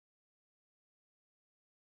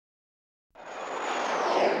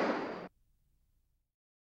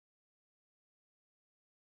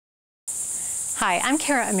Hi, I'm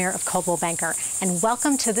Cara Ameer of Coldwell Banker, and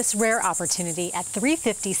welcome to this rare opportunity at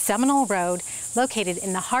 350 Seminole Road, located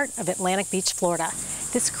in the heart of Atlantic Beach, Florida.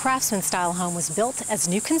 This Craftsman style home was built as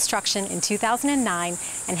new construction in 2009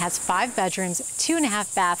 and has 5 bedrooms,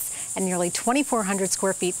 2.5 baths, and nearly 2,400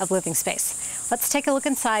 square feet of living space. Let's take a look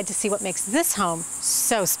inside to see what makes this home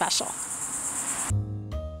so special.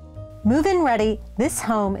 Move-in ready, this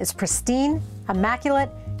home is pristine, immaculate,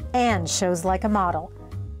 and shows like a model.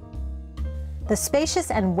 The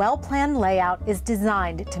spacious and well-planned layout is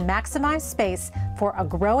designed to maximize space for a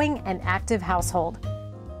growing and active household.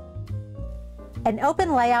 An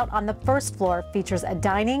open layout on the first floor features a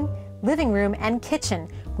dining, living room, and kitchen,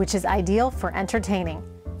 which is ideal for entertaining.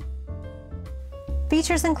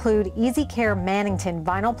 Features include easy care Mannington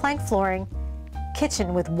vinyl plank flooring,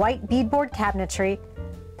 kitchen with white beadboard cabinetry,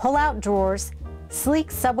 pull-out drawers,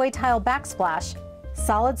 sleek subway tile backsplash,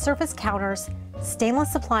 solid surface counters,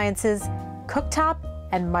 stainless appliances, cooktop,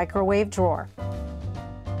 and microwave drawer.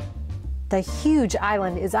 The huge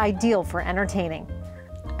island is ideal for entertaining.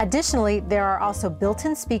 Additionally, there are also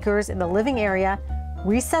built-in speakers in the living area,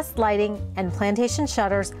 recessed lighting, and plantation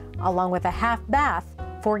shutters, along with a half bath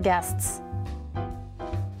for guests.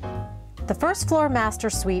 The first floor master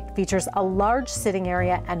suite features a large sitting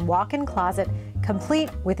area and walk-in closet, complete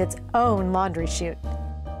with its own laundry chute.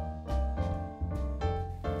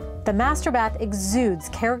 The master bath exudes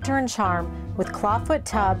character and charm with clawfoot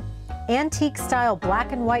tub, antique-style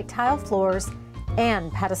black and white tile floors,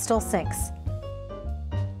 and pedestal sinks.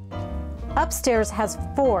 Upstairs has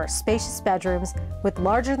 4 spacious bedrooms with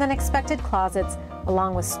larger-than-expected closets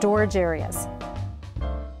along with storage areas.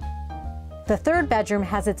 The third bedroom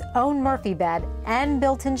has its own Murphy bed and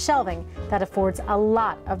built-in shelving that affords a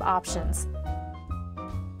lot of options.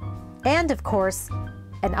 And, of course,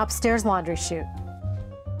 an upstairs laundry chute.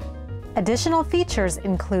 Additional features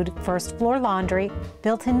include first floor laundry,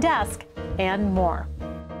 built-in desk, and more.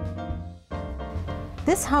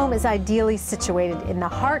 This home is ideally situated in the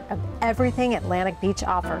heart of everything Atlantic Beach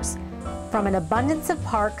offers. From an abundance of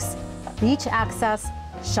parks, beach access,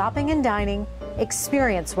 shopping and dining,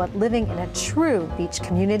 experience what living in a true beach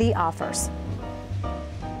community offers.